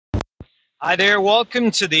Hi there. Welcome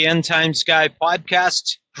to the End Times Guy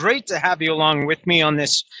podcast. Great to have you along with me on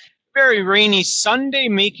this very rainy Sunday,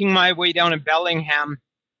 making my way down to Bellingham.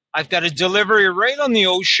 I've got a delivery right on the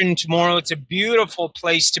ocean tomorrow. It's a beautiful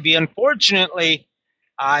place to be. Unfortunately,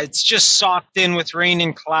 it's just socked in with rain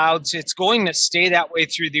and clouds. It's going to stay that way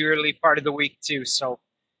through the early part of the week too. So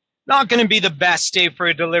not going to be the best day for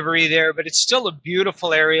a delivery there, but it's still a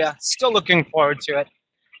beautiful area. Still looking forward to it.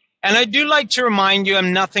 And I do like to remind you,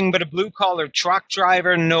 I'm nothing but a blue-collar truck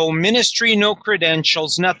driver, no ministry, no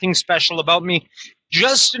credentials, nothing special about me,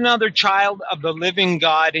 just another child of the living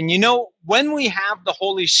God. And you know, when we have the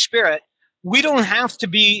Holy Spirit, we don't have to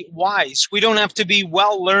be wise. We don't have to be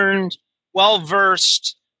well-learned,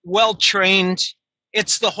 well-versed, well-trained.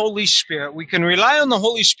 It's the Holy Spirit. We can rely on the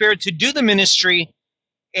Holy Spirit to do the ministry,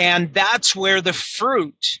 and that's where the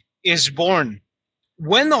fruit is born.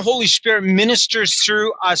 When the Holy Spirit ministers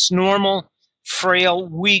through us normal, frail,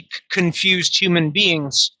 weak, confused human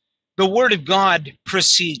beings, the Word of God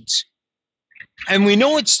proceeds. And we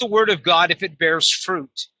know it's the Word of God if it bears fruit.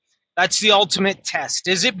 That's the ultimate test.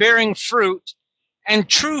 Is it bearing fruit? And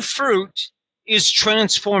true fruit is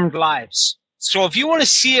transformed lives. So if you want to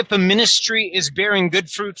see if a ministry is bearing good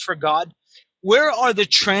fruit for God, where are the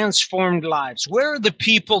transformed lives? Where are the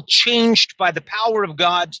people changed by the power of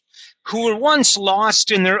God, who were once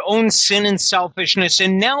lost in their own sin and selfishness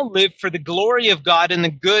and now live for the glory of God and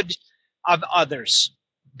the good of others?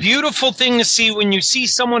 Beautiful thing to see when you see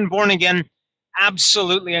someone born again.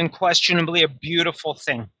 Absolutely, unquestionably a beautiful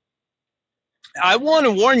thing. I want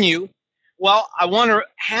to warn you, I want to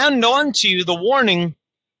hand on to you the warning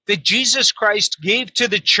that Jesus Christ gave to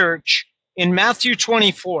the church in Matthew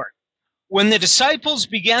 24. When the disciples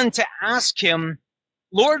began to ask him,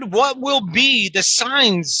 Lord, what will be the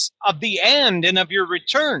signs of the end and of your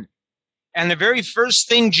return? And the very first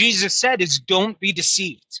thing Jesus said is, don't be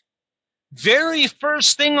deceived. Very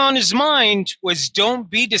first thing on his mind was, don't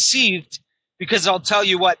be deceived, because I'll tell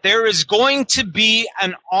you what, there is going to be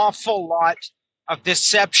an awful lot of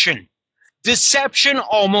deception. Deception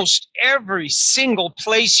almost every single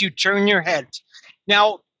place you turn your head.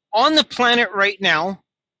 Now, on the planet right now,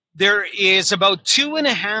 there is about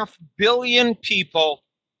 2.5 billion people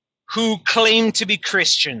who claim to be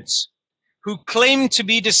Christians, who claim to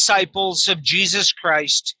be disciples of Jesus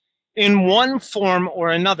Christ in one form or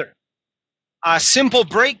another. A simple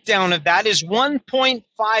breakdown of that is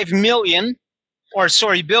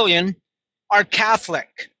 1.5 billion are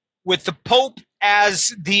Catholic, with the Pope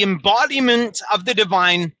as the embodiment of the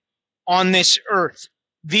divine on this earth,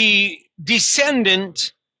 the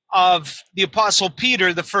descendant of the Apostle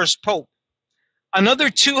Peter, the first Pope. Another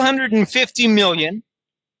 250 million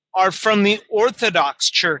are from the Orthodox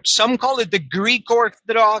Church. Some call it the Greek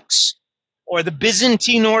Orthodox or the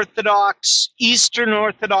Byzantine Orthodox, Eastern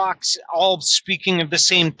Orthodox, all speaking of the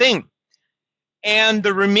same thing. And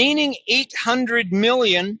the remaining 800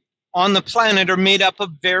 million on the planet are made up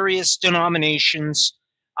of various denominations,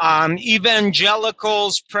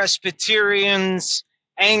 evangelicals, Presbyterians,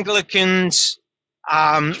 Anglicans,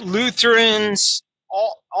 Lutherans,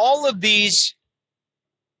 all of these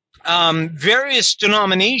various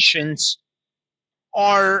denominations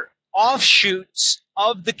are offshoots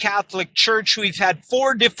of the Catholic Church. We've had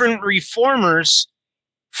 4 different reformers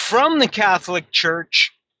from the Catholic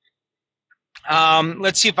Church.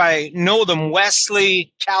 Let's see if I know them.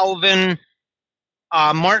 Wesley, Calvin,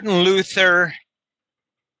 Martin Luther,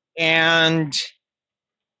 and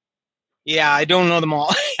yeah, I don't know them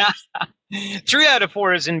all. 3 out of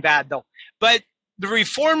 4 isn't bad though. But the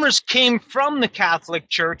reformers came from the Catholic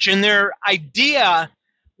Church, and their idea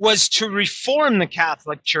was to reform the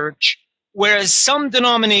Catholic Church, whereas some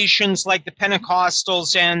denominations like the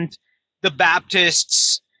Pentecostals and the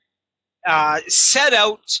Baptists set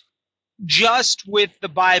out just with the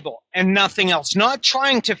Bible and nothing else, not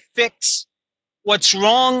trying to fix what's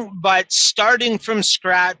wrong, but starting from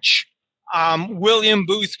scratch. William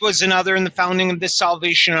Booth was another in the founding of the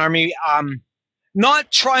Salvation Army.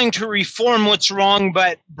 Not trying to reform what's wrong,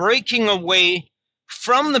 but breaking away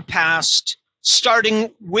from the past,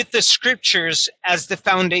 starting with the scriptures as the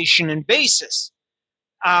foundation and basis.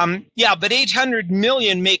 But 800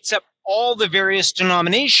 million makes up all the various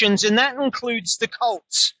denominations, and that includes the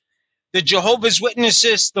cults. The Jehovah's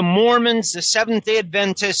Witnesses, the Mormons, the Seventh-day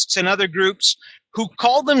Adventists, and other groups who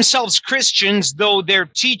call themselves Christians, though their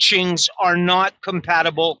teachings are not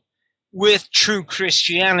compatible with true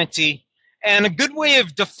Christianity. And a good way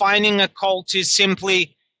of defining a cult is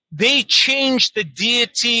simply they change the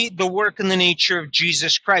deity, the work, and the nature of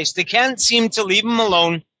Jesus Christ. They can't seem to leave him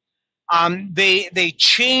alone. They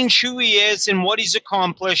change who he is and what he's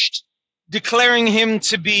accomplished. declaring him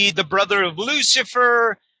to be the brother of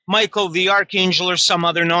Lucifer, Michael the archangel, or some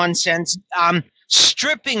other nonsense,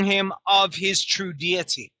 stripping him of his true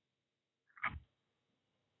deity.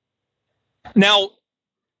 Now,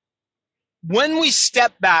 when we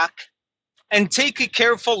step back and take a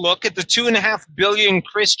careful look at the 2.5 billion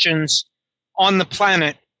Christians on the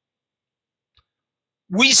planet,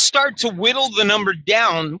 we start to whittle the number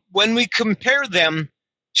down when we compare them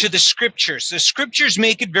to the scriptures. The scriptures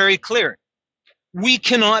make it very clear. We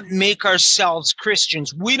cannot make ourselves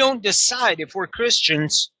Christians. We don't decide if we're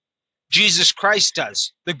Christians. Jesus Christ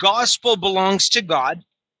does. The gospel belongs to God.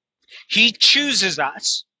 He chooses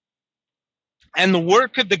us. And the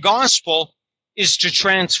work of the gospel is to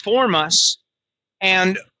transform us.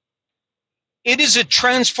 And it is a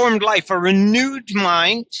transformed life, a renewed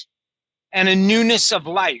mind, and a newness of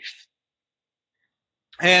life.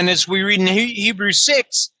 And as we read in Hebrews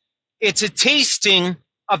 6, it's a tasting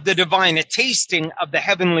of the divine, a tasting of the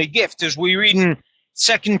heavenly gift. As we read in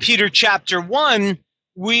 2 Peter chapter 1,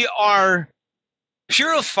 we are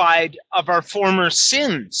purified of our former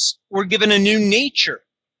sins. We're given a new nature.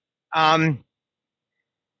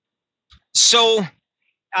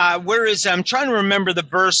 Whereas I'm trying to remember the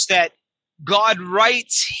verse that God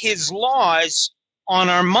writes his laws on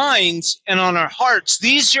our minds and on our hearts.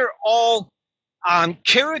 These are all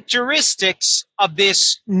characteristics of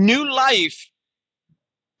this new life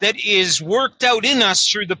that is worked out in us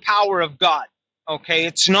through the power of God. Okay,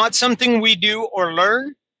 it's not something we do or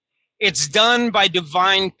learn. It's done by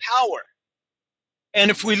divine power. And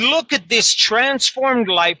if we look at this transformed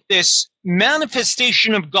life, this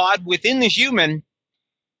manifestation of God within the human,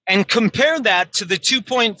 and compare that to the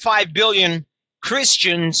 2.5 billion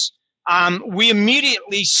Christians, we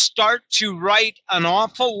immediately start to write an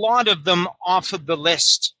awful lot of them off of the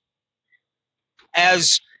list.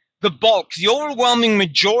 As the bulk, the overwhelming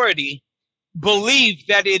majority, believe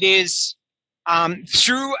that it is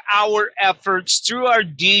through our efforts, through our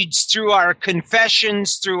deeds, through our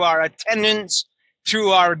confessions, through our attendance,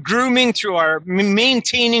 through our grooming, through our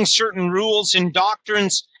maintaining certain rules and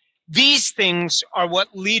doctrines. These things are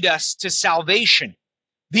what lead us to salvation.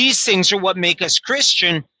 These things are what make us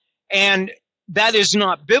Christian, and that is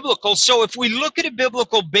not biblical. So if we look at a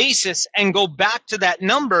biblical basis and go back to that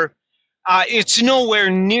number, it's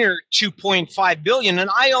nowhere near 2.5 billion.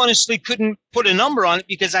 And I honestly couldn't put a number on it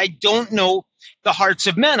because I don't know the hearts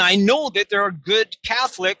of men. I know that there are good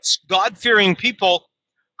Catholics, God-fearing people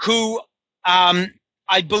who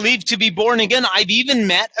I believe to be born again. I've even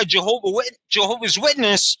met a Jehovah's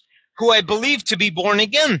Witness who I believe to be born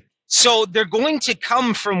again. So they're going to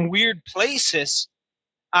come from weird places,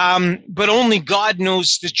 but only God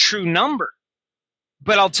knows the true number.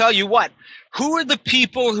 But I'll tell you what, who are the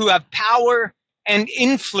people who have power and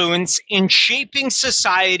influence in shaping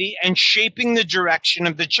society and shaping the direction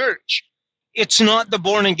of the church? It's not the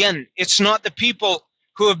born again. It's not the people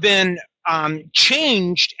who have been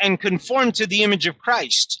changed and conformed to the image of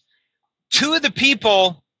Christ. Two of the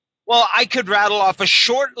people, well, I could rattle off a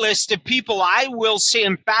short list of people I will say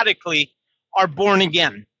emphatically are born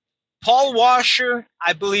again. Paul Washer,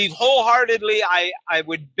 I believe wholeheartedly, I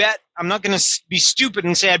would bet, I'm not going to be stupid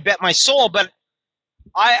and say I bet my soul, but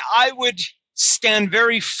I would stand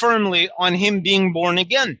very firmly on him being born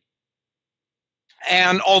again.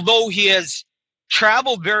 And although he has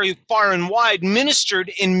traveled very far and wide,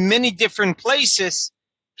 ministered in many different places,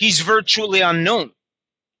 he's virtually unknown.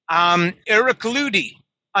 Eric Ludy,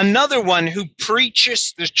 another one who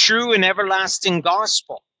preaches the true and everlasting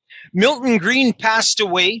gospel. Milton Green passed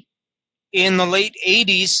away in the late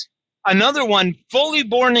 80s. Another one, fully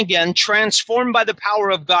born again, transformed by the power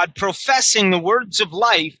of God, professing the words of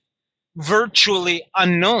life, virtually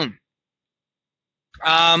unknown.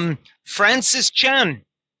 Francis Chan,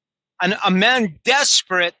 a man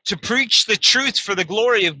desperate to preach the truth for the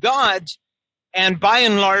glory of God, and by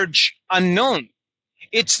and large unknown.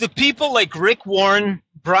 It's the people like Rick Warren,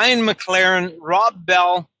 Brian McLaren, Rob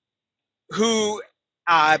Bell, who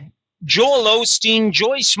Joel Osteen,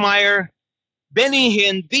 Joyce Meyer, Benny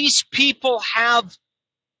Hinn, these people have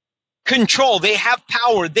control. They have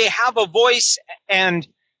power. They have a voice, and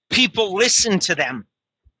people listen to them.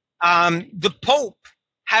 The Pope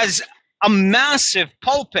has a massive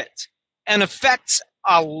pulpit and affects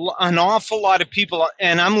an awful lot of people.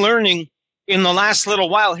 And I'm learning in the last little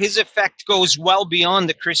while, his effect goes well beyond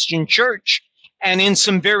the Christian church and in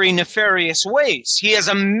some very nefarious ways. He has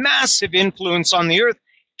a massive influence on the earth.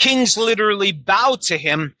 Kings literally bow to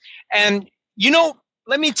him. And, you know,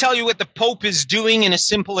 let me tell you what the Pope is doing in a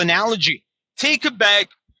simple analogy. Take a bag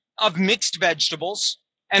of mixed vegetables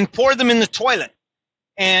and pour them in the toilet.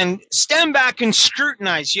 and stand back and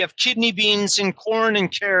scrutinize. You have kidney beans and corn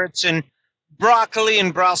and carrots and broccoli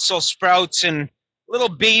and Brussels sprouts and little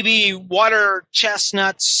baby water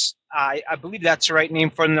chestnuts. I believe that's the right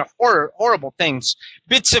name for them. They're horrible things.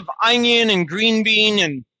 Bits of onion and green bean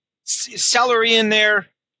and celery in there.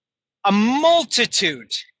 A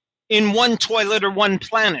multitude in one toilet or one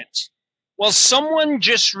planet. Well, someone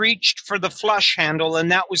just reached for the flush handle,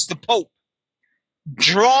 and that was the Pope,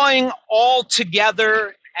 drawing all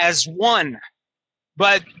together as one.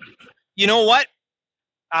 But you know what?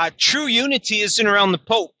 True unity isn't around the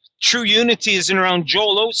Pope. True unity isn't around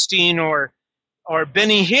Joel Osteen or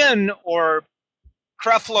Benny Hinn or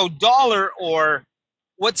Creflo Dollar or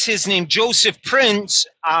what's his name, Joseph Prince.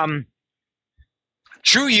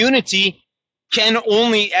 True unity can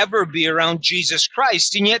only ever be around Jesus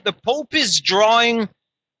Christ. And yet the Pope is drawing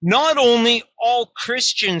not only all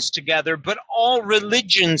Christians together, but all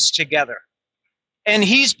religions together. And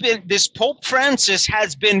this Pope Francis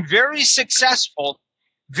has been very successful,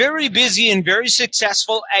 very busy and very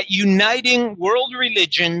successful at uniting world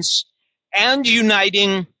religions and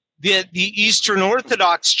uniting the Eastern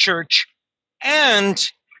Orthodox Church and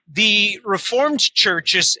the Reformed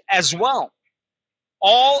churches as well,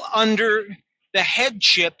 all under the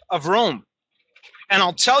headship of Rome. And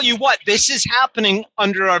I'll tell you what, this is happening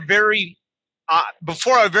under our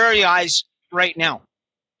before our very eyes right now.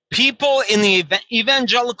 People in the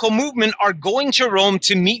evangelical movement are going to Rome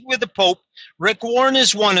to meet with the Pope. Rick Warren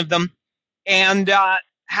is one of them, and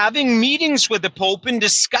having meetings with the Pope and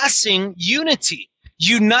discussing unity,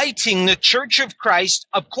 uniting the Church of Christ,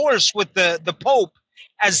 of course, with the Pope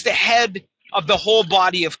as the head of the whole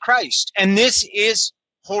body of Christ. And this is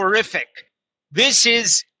horrific. This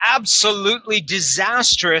is absolutely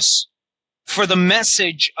disastrous for the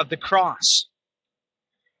message of the cross.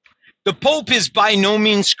 The Pope is by no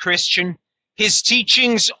means Christian. His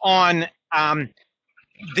teachings on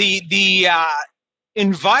the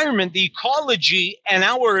environment, the ecology, and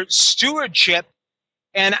our stewardship,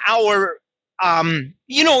 and our,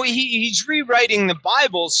 he's rewriting the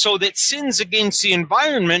Bible so that sins against the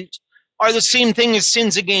environment are the same thing as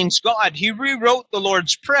sins against God. He rewrote the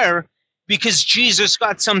Lord's Prayer because Jesus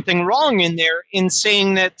got something wrong in there in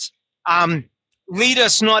saying that lead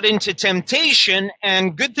us not into temptation.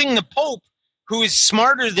 And good thing the Pope, who is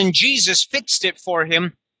smarter than Jesus, fixed it for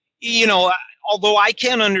him. Although I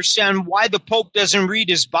can't understand why the Pope doesn't read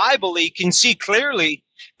his Bible, he can see clearly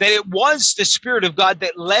that it was the Spirit of God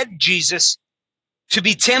that led Jesus to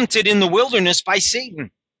be tempted in the wilderness by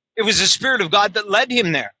Satan. It was the Spirit of God that led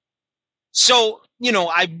him there. So,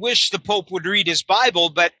 I wish the Pope would read his Bible,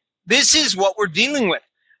 but this is what we're dealing with.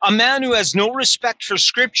 A man who has no respect for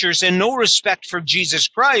scriptures and no respect for Jesus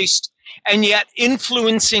Christ, and yet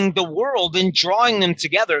influencing the world and drawing them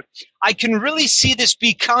together. I can really see this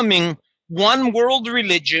becoming one world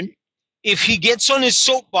religion if he gets on his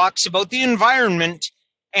soapbox about the environment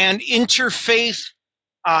and interfaith,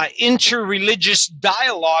 interreligious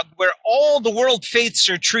dialogue where all the world faiths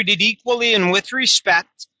are treated equally and with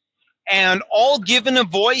respect, and all given a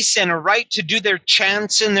voice and a right to do their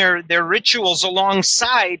chants and their rituals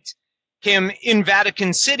alongside him in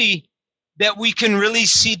Vatican City, that we can really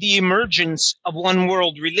see the emergence of one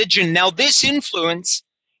world religion. Now, this influence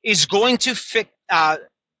is going to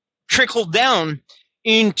trickle down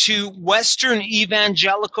into Western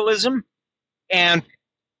evangelicalism. And,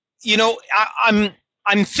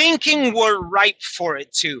 I'm thinking we're ripe for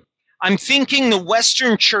it too. I'm thinking the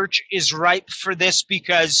Western church is ripe for this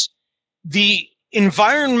because the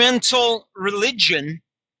environmental religion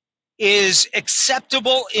is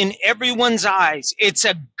acceptable in everyone's eyes. It's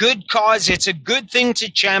a good cause. It's a good thing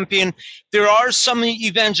to champion. There are some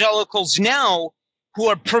evangelicals now who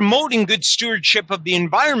are promoting good stewardship of the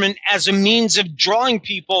environment as a means of drawing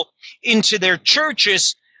people into their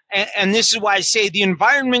churches. And this is why I say the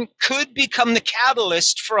environment could become the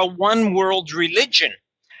catalyst for a one world religion.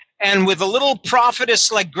 And with a little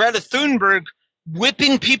prophetess like Greta Thunberg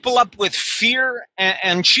whipping people up with fear,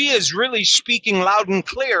 and she is really speaking loud and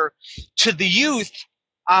clear to the youth,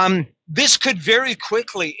 this could very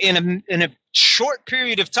quickly, in a short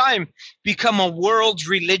period of time, become a world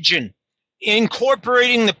religion,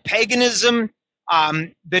 incorporating the paganism,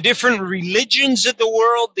 the different religions of the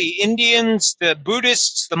world, the Indians, the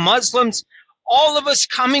Buddhists, the Muslims, all of us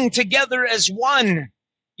coming together as one.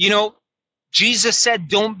 Jesus said,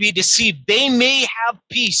 don't be deceived. They may have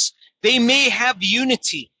peace. They may have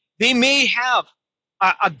unity. They may have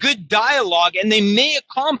a good dialogue, and they may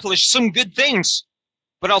accomplish some good things.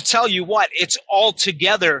 But I'll tell you what, it's all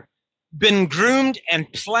together been groomed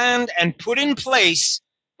and planned and put in place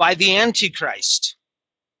by the Antichrist.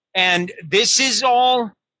 And this is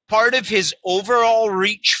all part of his overall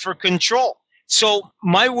reach for control. So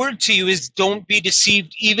my word to you is don't be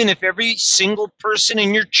deceived, even if every single person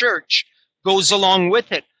in your church goes along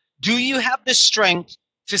with it. Do you have the strength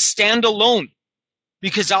to stand alone?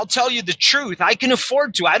 Because I'll tell you the truth, I can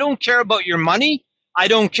afford to. I don't care about your money. I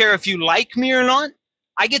don't care if you like me or not.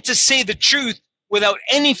 I get to say the truth without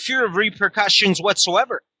any fear of repercussions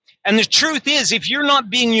whatsoever. And the truth is, if you're not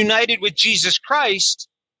being united with Jesus Christ,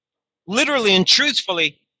 literally and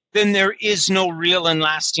truthfully, then there is no real and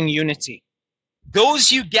lasting unity.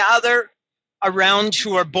 Those you gather around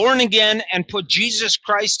who are born again and put Jesus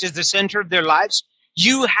Christ as the center of their lives,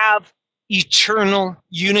 you have eternal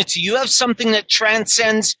unity. You have something that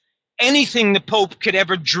transcends anything the Pope could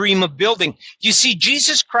ever dream of building. You see,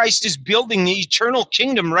 Jesus Christ is building the eternal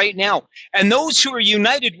kingdom right now. And those who are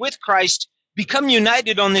united with Christ become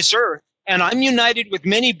united on this earth. And I'm united with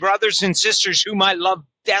many brothers and sisters whom I love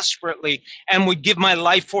desperately and would give my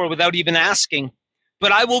life for without even asking.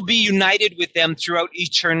 But I will be united with them throughout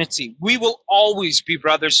eternity. We will always be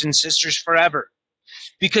brothers and sisters forever.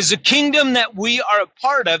 Because the kingdom that we are a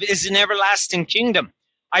part of is an everlasting kingdom.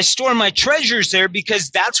 I store my treasures there because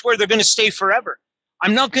that's where they're going to stay forever.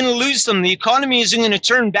 I'm not going to lose them. The economy isn't going to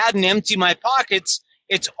turn bad and empty my pockets.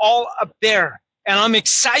 It's all up there. And I'm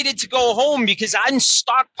excited to go home because I'm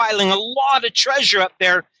stockpiling a lot of treasure up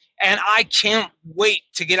there. And I can't wait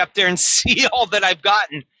to get up there and see all that I've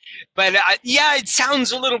gotten. But yeah, it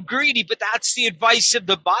sounds a little greedy, but that's the advice of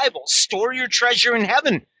the Bible. Store your treasure in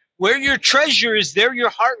heaven. Where your treasure is, there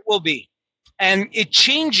your heart will be. And it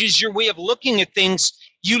changes your way of looking at things.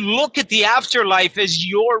 You look at the afterlife as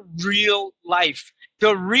your real life,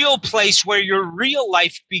 the real place where your real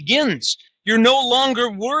life begins. You're no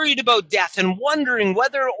longer worried about death and wondering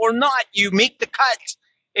whether or not you make the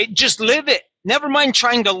cut. Just live it. Never mind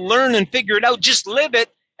trying to learn and figure it out. Just live it.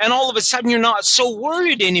 And all of a sudden, you're not so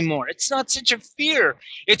worried anymore. It's not such a fear.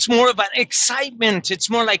 It's more of an excitement. It's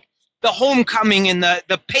more like the homecoming and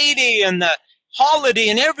the payday and the holiday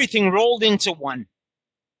and everything rolled into one.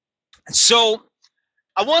 So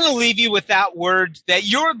I want to leave you with that word that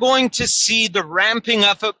you're going to see the ramping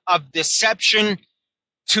up of deception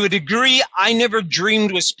to a degree I never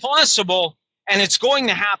dreamed was possible. And it's going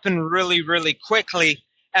to happen really, really quickly.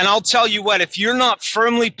 And I'll tell you what, if you're not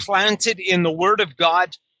firmly planted in the Word of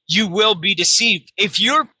God, you will be deceived. If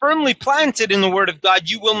you're firmly planted in the Word of God,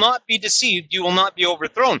 you will not be deceived. You will not be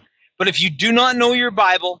overthrown. But if you do not know your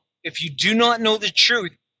Bible, if you do not know the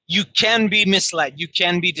truth, you can be misled. You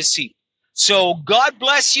can be deceived. So God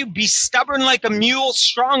bless you. Be stubborn like a mule,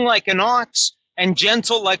 strong like an ox, and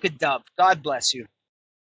gentle like a dove. God bless you.